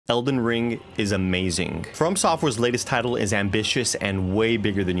Elden Ring is amazing. From Software's latest title is ambitious and way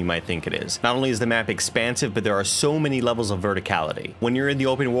bigger than you might think it is. Not only is the map expansive, but there are so many levels of verticality. When you're in the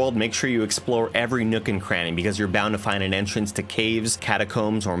open world, make sure you explore every nook and cranny because you're bound to find an entrance to caves,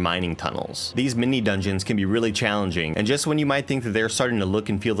 catacombs, or mining tunnels. These mini dungeons can be really challenging, and just when you might think that they're starting to look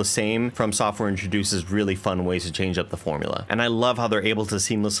and feel the same, From Software introduces really fun ways to change up the formula. And I love how they're able to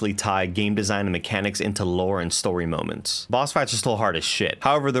seamlessly tie game design and mechanics into lore and story moments. Boss fights are still hard as shit.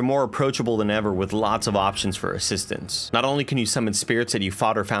 However, they're more approachable than ever with lots of options for assistance. Not only can you summon spirits that you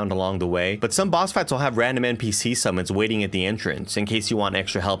fought or found along the way, but some boss fights will have random NPC summons waiting at the entrance in case you want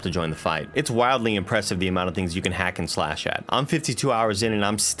extra help to join the fight. It's wildly impressive the amount of things you can hack and slash at. I'm 52 hours in and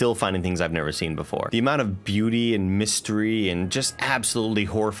I'm still finding things I've never seen before. The amount of beauty and mystery and just absolutely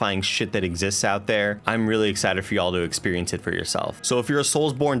horrifying shit that exists out there, I'm really excited for y'all to experience it for yourself. So if you're a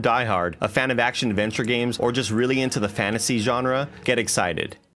Soulsborne diehard, a fan of action adventure games, or just really into the fantasy genre, get excited.